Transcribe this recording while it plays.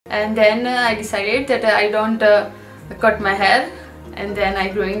and then I decided that I don't cut my hair, and then I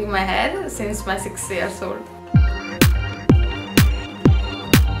growing my hair since my 6 years old.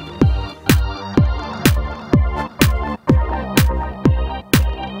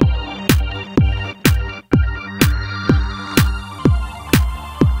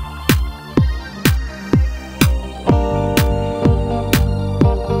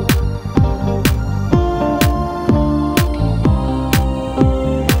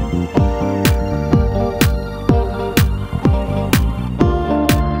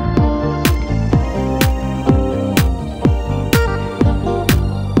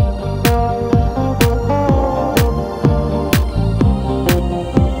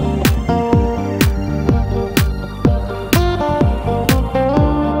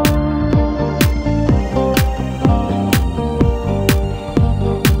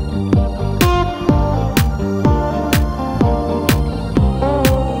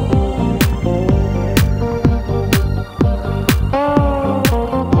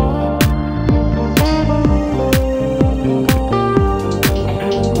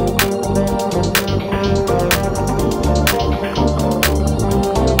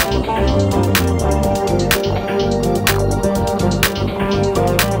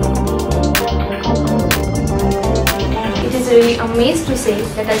 Really amazed to say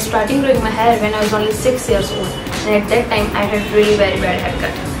that I started growing my hair when I was only 6 years old, and at that time I had really very bad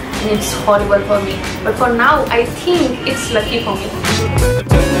haircut and it's horrible for me, but for now I think it's lucky for me.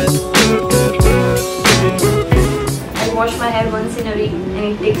 I wash my hair once in a week and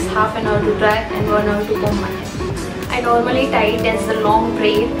it takes half an hour to dry and 1 hour to comb my hair. I normally tie it as a long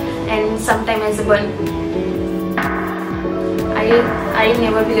braid and sometimes as a bun. I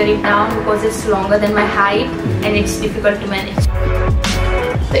never figure it down because it's longer than my height and it's difficult to manage.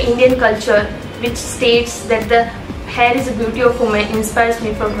 The Indian culture, which states that the hair is the beauty of woman, inspires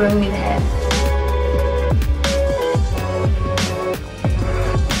me for growing with hair.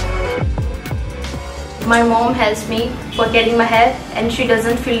 My mom helps me for getting my hair and she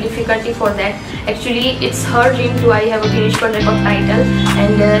doesn't feel difficulty for that. Actually, it's her dream to I have a Guinness World Record title,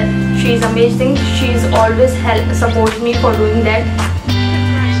 and she is amazing. She's always supported me for doing that.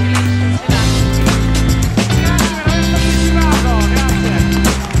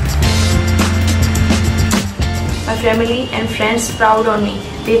 My family and friends proud on me.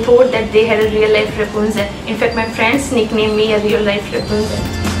 They thought that they had a real life Rapunzel. In fact, my friends nicknamed me a real life Rapunzel.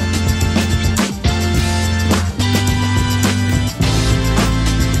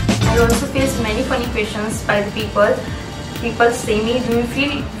 I also faced many funny questions by the people. People say me, do you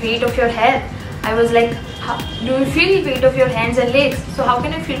feel weight of your hair? I was like, do you feel weight of your hands and legs? So how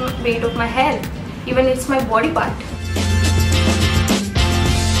can I feel weight of my hair? Even it's my body part.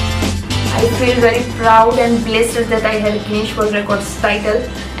 I feel very proud and blessed that I have a Guinness World Records title,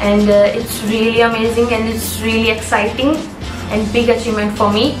 and it's really amazing and it's really exciting and big achievement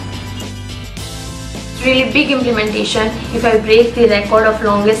for me. Really big implementation if I break the record of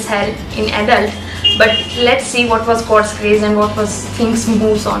longest hair in adult, but let's see what was God's grace and what was things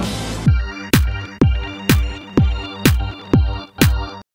moves on.